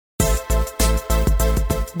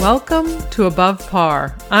Welcome to Above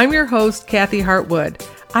Par. I'm your host, Kathy Hartwood.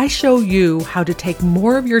 I show you how to take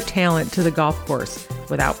more of your talent to the golf course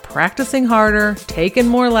without practicing harder, taking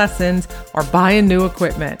more lessons, or buying new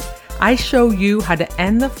equipment. I show you how to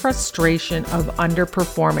end the frustration of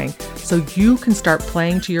underperforming so you can start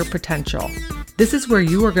playing to your potential. This is where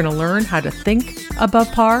you are going to learn how to think above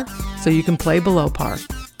par so you can play below par.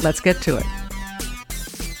 Let's get to it.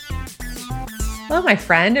 Hello, my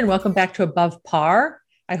friend, and welcome back to Above Par.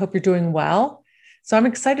 I hope you're doing well. So I'm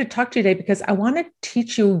excited to talk to you today because I want to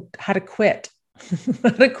teach you how to quit, how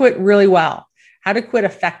to quit really well, how to quit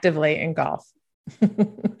effectively in golf.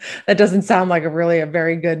 That doesn't sound like a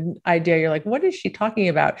very good idea. You're like, what is she talking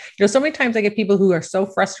about? So many times I get people who are so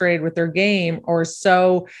frustrated with their game or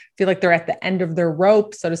so feel like they're at the end of their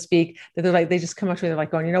rope, so to speak, that they're like, they just come up to me, they're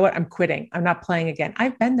like going, you know what? I'm quitting. I'm not playing again.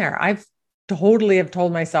 I've been there. I've totally have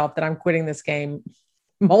told myself that I'm quitting this game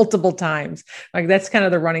multiple times. Like that's kind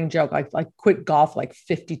of the running joke. Like quit golf like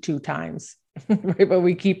 52 times, right? But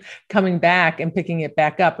we keep coming back and picking it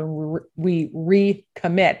back up and we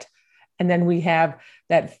recommit. And then we have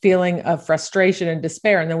that feeling of frustration and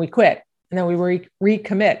despair. And then we quit and then we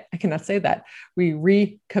recommit. I cannot say that. We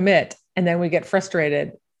recommit and then we get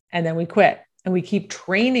frustrated and then we quit. And we keep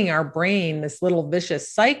training our brain, this little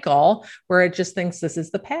vicious cycle where it just thinks this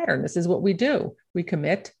is the pattern. This is what we do. We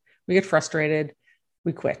commit, we get frustrated,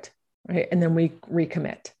 we quit, right? And then we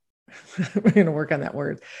recommit. We're going to work on that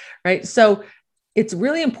word, right? So it's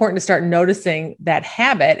really important to start noticing that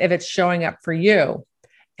habit if it's showing up for you.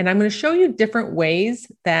 And I'm going to show you different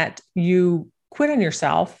ways that you quit on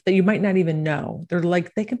yourself that you might not even know.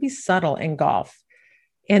 They can be subtle in golf.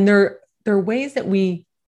 And they're ways that we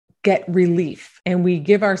get relief and we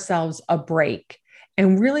give ourselves a break.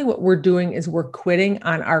 And really what we're doing is we're quitting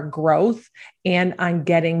on our growth and on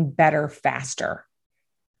getting better faster.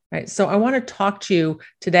 Right. So I want to talk to you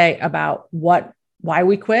today about why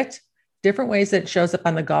we quit, different ways that it shows up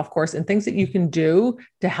on the golf course and things that you can do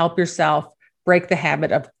to help yourself break the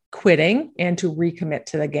habit of quitting and to recommit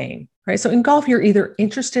to the game. Right. So in golf, you're either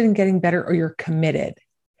interested in getting better or you're committed.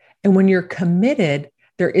 And when you're committed,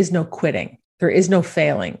 there is no quitting. There is no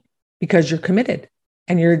failing. Because you're committed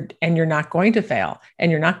and you're not going to fail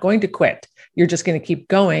and you're not going to quit. You're just going to keep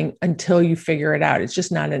going until you figure it out. It's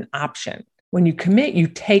just not an option. When you commit, you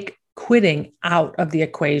take quitting out of the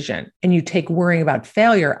equation and you take worrying about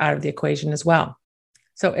failure out of the equation as well.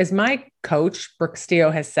 So as my coach, Brooke Steele,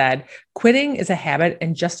 has said, quitting is a habit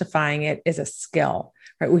and justifying it is a skill,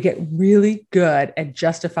 right? We get really good at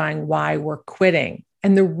justifying why we're quitting.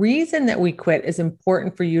 And the reason that we quit is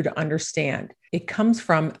important for you to understand. It comes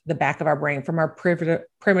from the back of our brain, from our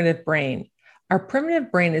primitive brain. Our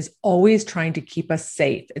primitive brain is always trying to keep us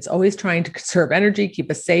safe. It's always trying to conserve energy, keep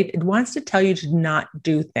us safe. It wants to tell you to not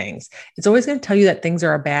do things. It's always going to tell you that things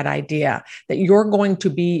are a bad idea, that you're going to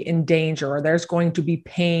be in danger or there's going to be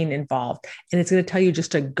pain involved. And it's going to tell you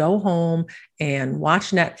just to go home and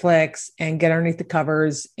watch Netflix and get underneath the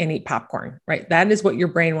covers and eat popcorn, right? That is what your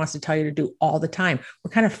brain wants to tell you to do all the time.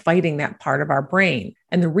 We're kind of fighting that part of our brain.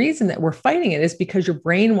 And the reason that we're fighting it is because your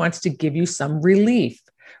brain wants to give you some relief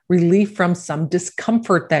from some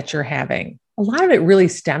discomfort that you're having. A lot of it really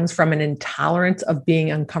stems from an intolerance of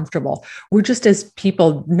being uncomfortable. We're just, as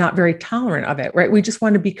people, not very tolerant of it, right? We just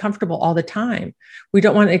want to be comfortable all the time. We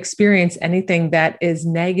don't want to experience anything that is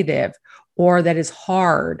negative or that is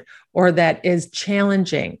hard or that is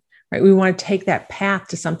challenging, right? We want to take that path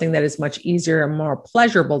to something that is much easier and more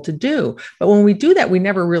pleasurable to do. But when we do that, we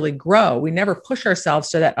never really grow. We never push ourselves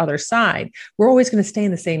to that other side. We're always going to stay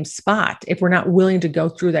in the same spot if we're not willing to go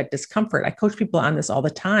through that discomfort. I coach people on this all the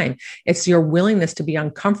time. It's your willingness to be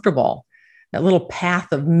uncomfortable, that little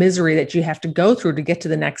path of misery that you have to go through to get to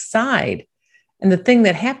the next side. And the thing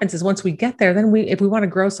that happens is once we get there, then if we want to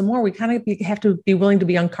grow some more, we kind of have to be willing to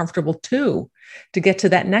be uncomfortable too, to get to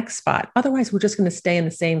that next spot. Otherwise, we're just going to stay in the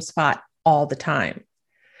same spot all the time.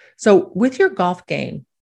 So with your golf game,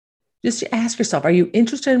 just ask yourself, are you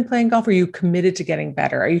interested in playing golf? Are you committed to getting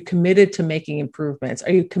better? Are you committed to making improvements?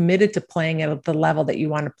 Are you committed to playing at the level that you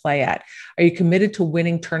want to play at? Are you committed to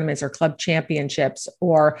winning tournaments or club championships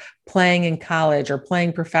or playing in college or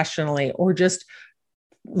playing professionally or just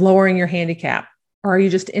lowering your handicap? Or are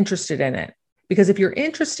you just interested in it? Because if you're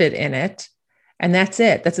interested in it, and that's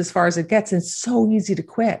it, that's as far as it gets, it's so easy to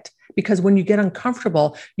quit. Because when you get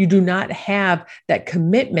uncomfortable, you do not have that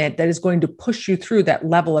commitment that is going to push you through that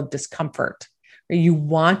level of discomfort. You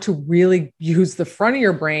want to really use the front of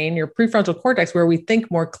your brain, your prefrontal cortex, where we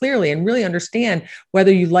think more clearly and really understand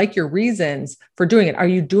whether you like your reasons for doing it. Are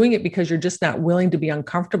you doing it because you're just not willing to be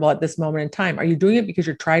uncomfortable at this moment in time? Are you doing it because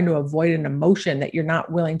you're trying to avoid an emotion that you're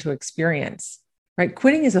not willing to experience? right?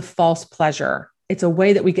 Quitting is a false pleasure. It's a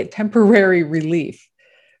way that we get temporary relief,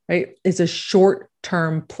 right? It's a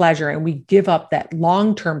short-term pleasure, and we give up that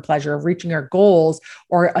long-term pleasure of reaching our goals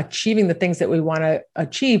or achieving the things that we want to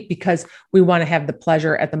achieve because we want to have the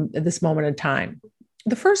pleasure at this moment in time.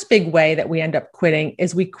 The first big way that we end up quitting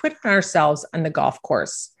is we quit on ourselves on the golf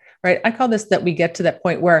course, right? I call this that we get to that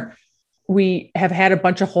point where we have had a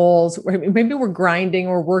bunch of holes, maybe we're grinding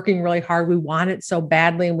or working really hard. We want it so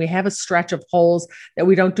badly, and we have a stretch of holes that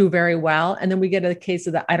we don't do very well. And then we get a case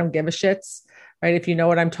of the I don't give a shits, right? If you know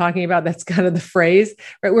what I'm talking about, that's kind of the phrase,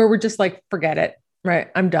 right? Where we're just like, forget it, right?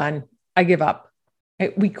 I'm done. I give up.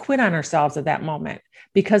 Right? We quit on ourselves at that moment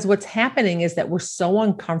because what's happening is that we're so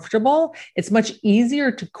uncomfortable. It's much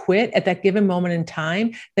easier to quit at that given moment in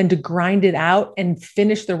time than to grind it out and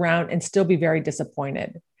finish the round and still be very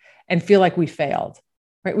disappointed and feel like we failed,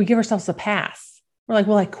 right? We give ourselves a pass. We're like,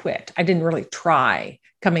 well, I quit. I didn't really try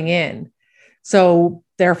coming in. So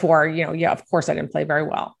therefore, yeah, of course I didn't play very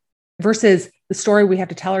well. Versus the story we have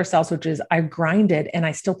to tell ourselves, which is I grinded and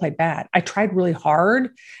I still played bad. I tried really hard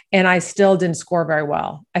and I still didn't score very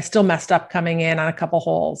well. I still messed up coming in on a couple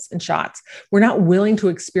holes and shots. We're not willing to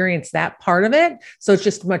experience that part of it. So it's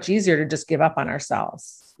just much easier to just give up on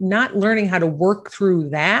ourselves. Not learning how to work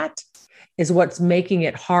through that is what's making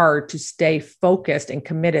it hard to stay focused and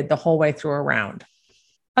committed the whole way through a round.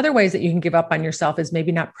 Other ways that you can give up on yourself is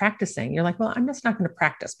maybe not practicing. You're like, well, I'm just not going to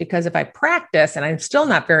practice because if I practice and I'm still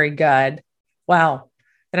not very good, well,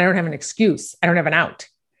 then I don't have an excuse. I don't have an out,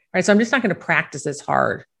 right? So I'm just not going to practice as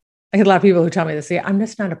hard. I get a lot of people who tell me this, I'm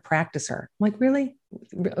just not a practicer. I'm like, really?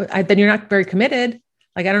 Then you're not very committed.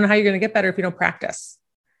 Like, I don't know how you're going to get better if you don't practice.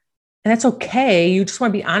 And that's okay. You just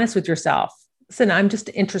want to be honest with yourself. Listen, I'm just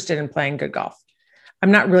interested in playing good golf.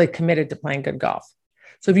 I'm not really committed to playing good golf.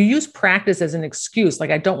 So if you use practice as an excuse,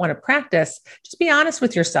 like I don't want to practice, just be honest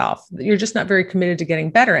with yourself. You're just not very committed to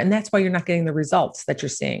getting better. And that's why you're not getting the results that you're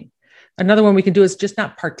seeing. Another one we can do is just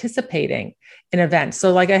not participating in events.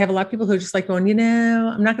 So like I have a lot of people who are just like going,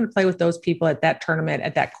 I'm not going to play with those people at that tournament,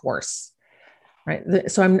 at that course.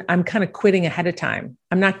 Right. So I'm kind of quitting ahead of time.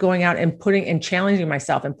 I'm not going out and challenging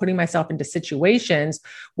myself and putting myself into situations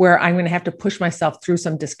where I'm going to have to push myself through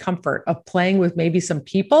some discomfort of playing with maybe some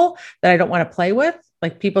people that I don't want to play with,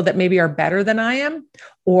 like people that maybe are better than I am,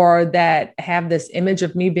 or that have this image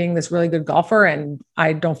of me being this really good golfer. And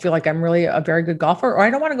I don't feel like I'm really a very good golfer, or I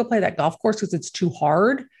don't want to go play that golf course because it's too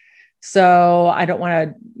hard. So I don't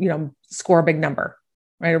want to, score a big number.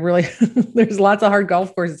 Right. There's lots of hard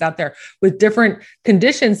golf courses out there with different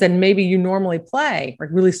conditions than maybe you normally play, like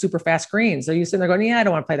really super fast greens. So you sit there going, yeah, I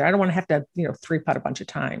don't want to play there. I don't want to have to, three putt a bunch of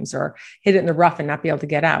times or hit it in the rough and not be able to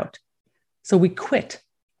get out. So we quit.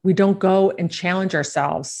 We don't go and challenge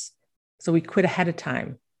ourselves. So we quit ahead of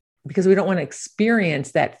time because we don't want to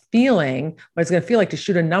experience that feeling, what it's going to feel like to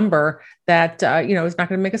shoot a number that, is not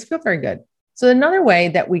going to make us feel very good. So another way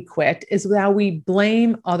that we quit is how we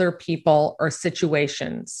blame other people or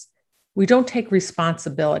situations. We don't take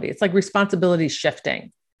responsibility. It's like responsibility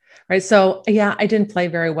shifting, right? So yeah, I didn't play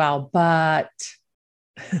very well, but,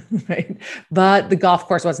 right? But the golf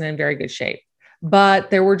course wasn't in very good shape.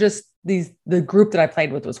 But there were just the group that I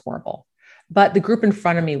played with was horrible. But the group in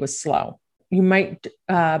front of me was slow. You might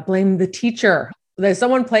blame the teacher. If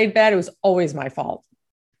someone played bad, it was always my fault.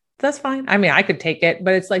 That's fine. I mean, I could take it,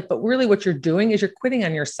 but it's like, but really what you're doing is you're quitting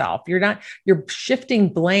on yourself. You're shifting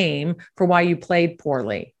blame for why you played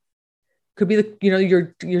poorly. Could be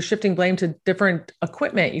you're shifting blame to different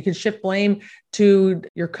equipment. You can shift blame to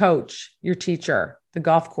your coach, your teacher, the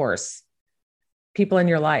golf course, people in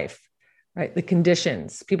your life, right? The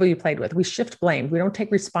conditions, people you played with. We shift blame. We don't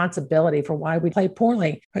take responsibility for why we played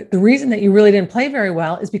poorly. Right? The reason that you really didn't play very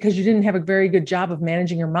well is because you didn't have a very good job of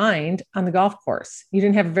managing your mind on the golf course. You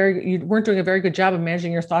weren't doing a very good job of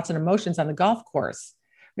managing your thoughts and emotions on the golf course.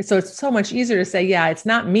 Right? So it's so much easier to say, yeah, it's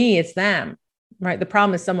not me, it's them, right? The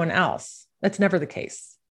problem is someone else. That's never the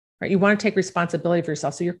case. Right? You want to take responsibility for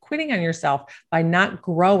yourself. So you're quitting on yourself by not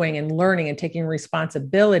growing and learning and taking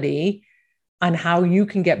responsibility on how you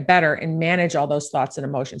can get better and manage all those thoughts and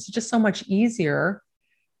emotions. It's just so much easier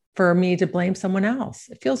for me to blame someone else.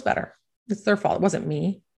 It feels better. It's their fault. It wasn't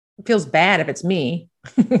me. It feels bad if it's me.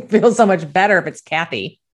 It feels so much better if it's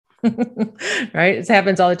Kathy. Right? It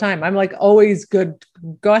happens all the time. I'm like always good.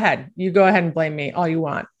 Go ahead. You go ahead and blame me all you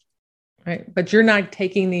want. Right? But you're not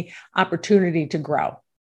taking the opportunity to grow.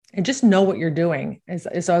 And just know what you're doing. And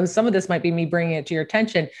so some of this might be me bringing it to your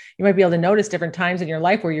attention. You might be able to notice different times in your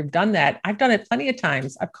life where you've done that. I've done it plenty of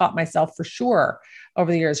times. I've caught myself for sure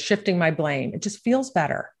over the years, shifting my blame. It just feels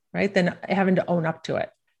better, right? Than having to own up to it.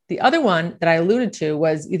 The other one that I alluded to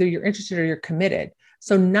was either you're interested or you're committed.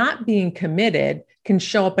 So not being committed can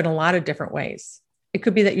show up in a lot of different ways. It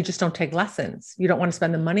could be that you just don't take lessons. You don't want to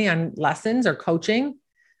spend the money on lessons or coaching,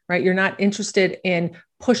 right? You're not interested in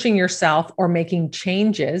pushing yourself or making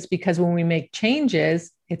changes, because when we make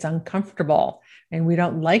changes, it's uncomfortable and we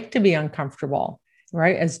don't like to be uncomfortable,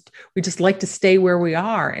 right? As we just like to stay where we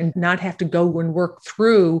are and not have to go and work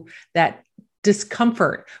through that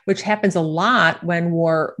discomfort, which happens a lot when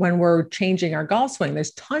we're changing our golf swing.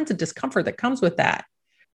 There's tons of discomfort that comes with that.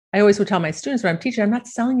 I always would tell my students when I'm teaching, I'm not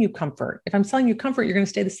selling you comfort. If I'm selling you comfort, you're going to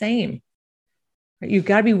stay the same. Right? You've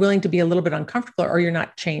got to be willing to be a little bit uncomfortable or you're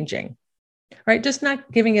not changing, right? Just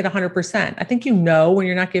not giving it 100%. I think when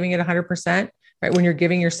you're not giving it 100%, right? When you're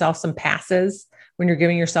giving yourself some passes, when you're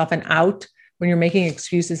giving yourself an out, when you're making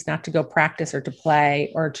excuses not to go practice or to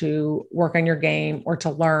play or to work on your game or to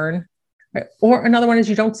learn. Right? Or another one is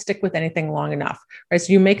you don't stick with anything long enough, right?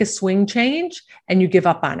 So you make a swing change and you give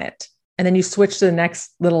up on it. And then you switch to the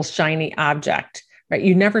next little shiny object, right?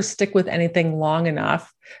 You never stick with anything long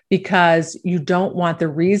enough because you don't want the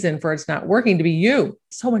reason for it's not working to be you.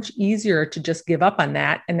 It's so much easier to just give up on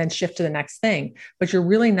that and then shift to the next thing. But you're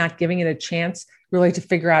really not giving it a chance really to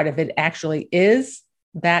figure out if it actually is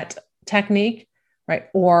that technique, right?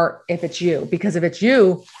 Or if it's you, because if it's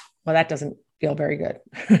you, well, that doesn't feel very good,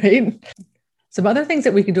 right? Some other things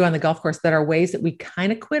that we can do on the golf course that are ways that we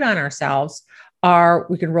kind of quit on ourselves are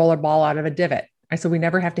we can roll our ball out of a divot. Right? So we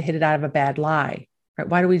never have to hit it out of a bad lie, right?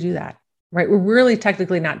 Why do we do that? Right? We're really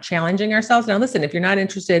technically not challenging ourselves. Now, listen, if you're not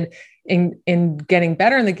interested in getting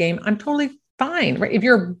better in the game, I'm totally fine, right? If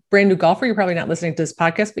you're a brand new golfer, you're probably not listening to this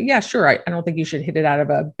podcast, but yeah, sure. I don't think you should hit it out of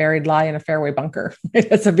a buried lie in a fairway bunker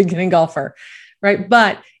as a beginning golfer, right?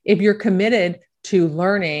 But if you're committed to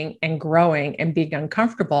learning and growing and being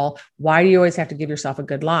uncomfortable, why do you always have to give yourself a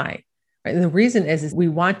good lie? Right? And the reason is we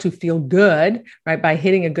want to feel good, right? By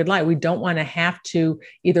hitting a good lie. We don't want to have to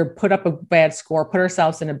either put up a bad score, put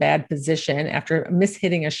ourselves in a bad position after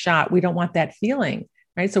mishitting a shot. We don't want that feeling,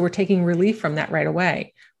 right? So we're taking relief from that right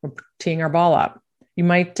away. We're teeing our ball up. You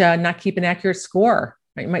might not keep an accurate score,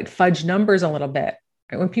 right? You might fudge numbers a little bit.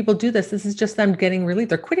 Right? When people do this is just them getting relief.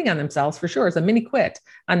 They're quitting on themselves for sure. It's a mini quit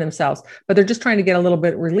on themselves, but they're just trying to get a little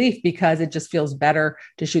bit of relief because it just feels better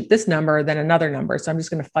to shoot this number than another number. So I'm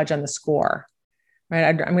just going to fudge on the score, right?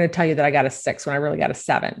 I'm going to tell you that I got a 6 when I really got a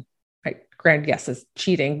 7, right? Granted, yes, it's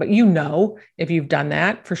cheating, but if you've done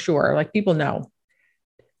that for sure, like people know.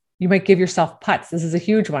 You might give yourself putts. This is a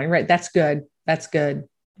huge one, right? That's good. That's good,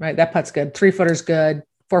 right? That putt's good. 3-footer's good.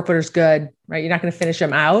 4-footer's good, right? You're not going to finish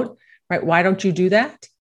them out. Right? Why don't you do that?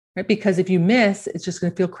 Right? Because if you miss, it's just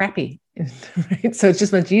going to feel crappy. Right? So it's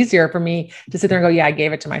just much easier for me to sit there and go, yeah, I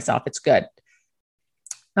gave it to myself. It's good.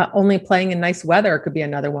 Only playing in nice weather could be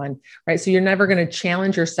another one, right? So you're never going to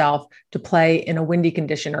challenge yourself to play in a windy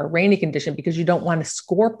condition or a rainy condition because you don't want to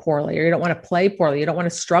score poorly or you don't want to play poorly. You don't want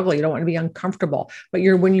to struggle. You don't want to be uncomfortable. But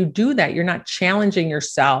when you do that, you're not challenging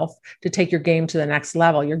yourself to take your game to the next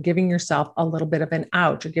level. You're giving yourself a little bit of an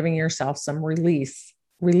out. You're giving yourself some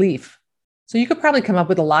relief. So you could probably come up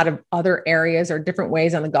with a lot of other areas or different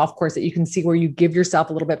ways on the golf course that you can see where you give yourself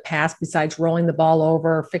a little bit pass besides rolling the ball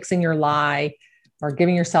over, fixing your lie, or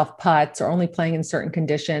giving yourself putts, or only playing in certain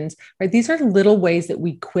conditions, right? These are little ways that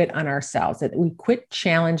we quit on ourselves, that we quit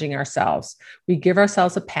challenging ourselves. We give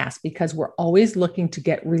ourselves a pass because we're always looking to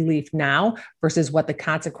get relief now versus what the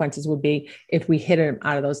consequences would be if we hit them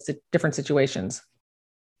out of those different situations.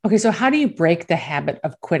 Okay, so how do you break the habit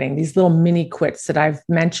of quitting? These little mini quits that I've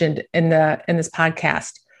mentioned in this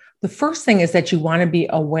podcast. The first thing is that you want to be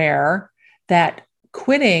aware that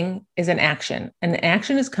quitting is an action, and the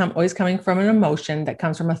action is always coming from an emotion that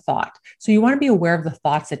comes from a thought. So you want to be aware of the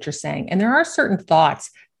thoughts that you're saying, and there are certain thoughts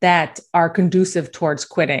that are conducive towards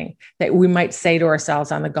quitting that we might say to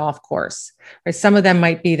ourselves on the golf course. Right? Some of them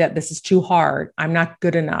might be that this is too hard. I'm not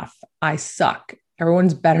good enough. I suck.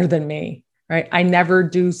 Everyone's better than me. Right? I never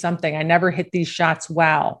do something. I never hit these shots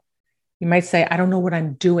well. You might say, I don't know what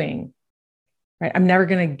I'm doing. Right? I'm never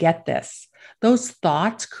going to get this. Those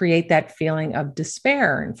thoughts create that feeling of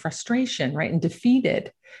despair and frustration, right? And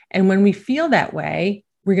defeated. And when we feel that way,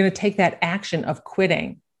 we're going to take that action of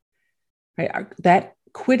quitting. Right? That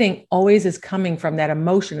quitting always is coming from that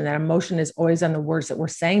emotion, and that emotion is always on the words that we're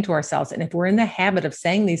saying to ourselves. And if we're in the habit of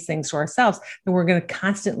saying these things to ourselves, then we're going to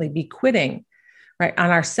constantly be quitting. Right,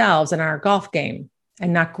 on ourselves and our golf game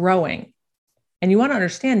and not growing. And you want to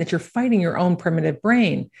understand that you're fighting your own primitive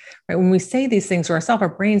brain. Right? When we say these things to ourselves, our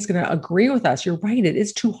brain's going to agree with us. You're right. It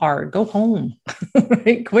is too hard. Go home.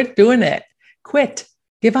 Right? Quit doing it. Quit.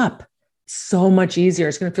 Give up. so much easier.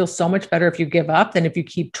 It's going to feel so much better if you give up than if you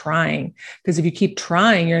keep trying. Because if you keep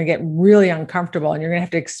trying, you're going to get really uncomfortable and you're going to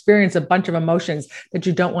have to experience a bunch of emotions that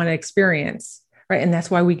you don't want to experience, right? And that's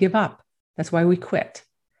why we give up. That's why we quit,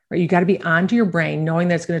 right? You got to be onto your brain, knowing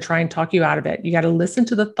that it's going to try and talk you out of it. You got to listen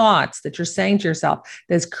to the thoughts that you're saying to yourself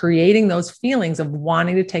that's creating those feelings of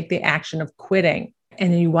wanting to take the action of quitting.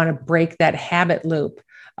 And then you want to break that habit loop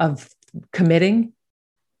of committing,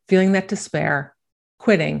 feeling that despair,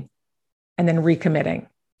 quitting, and then recommitting.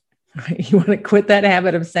 Right? You want to quit that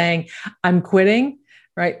habit of saying, I'm quitting,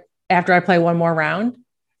 right? After I play one more round,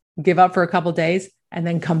 give up for a couple of days, and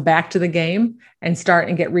then come back to the game and start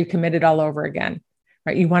and get recommitted all over again,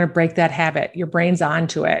 right? You want to break that habit. Your brain's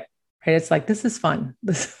onto it, right? It's like, this is fun.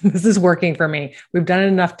 This is working for me. We've done it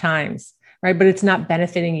enough times, right? But it's not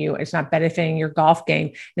benefiting you. It's not benefiting your golf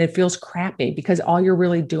game. And it feels crappy because all you're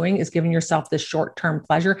really doing is giving yourself this short-term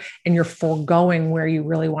pleasure and you're foregoing where you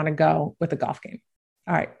really want to go with the golf game.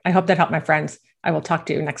 All right. I hope that helped, my friends. I will talk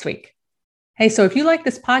to you next week. Hey, so if you like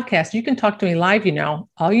this podcast, you can talk to me live.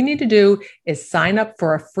 All you need to do is sign up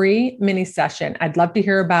for a free mini session. I'd love to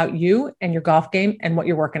hear about you and your golf game and what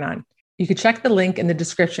you're working on. You can check the link in the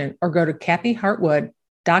description or go to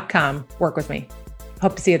kathyhartwood.com. Work with me.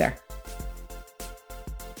 Hope to see you there.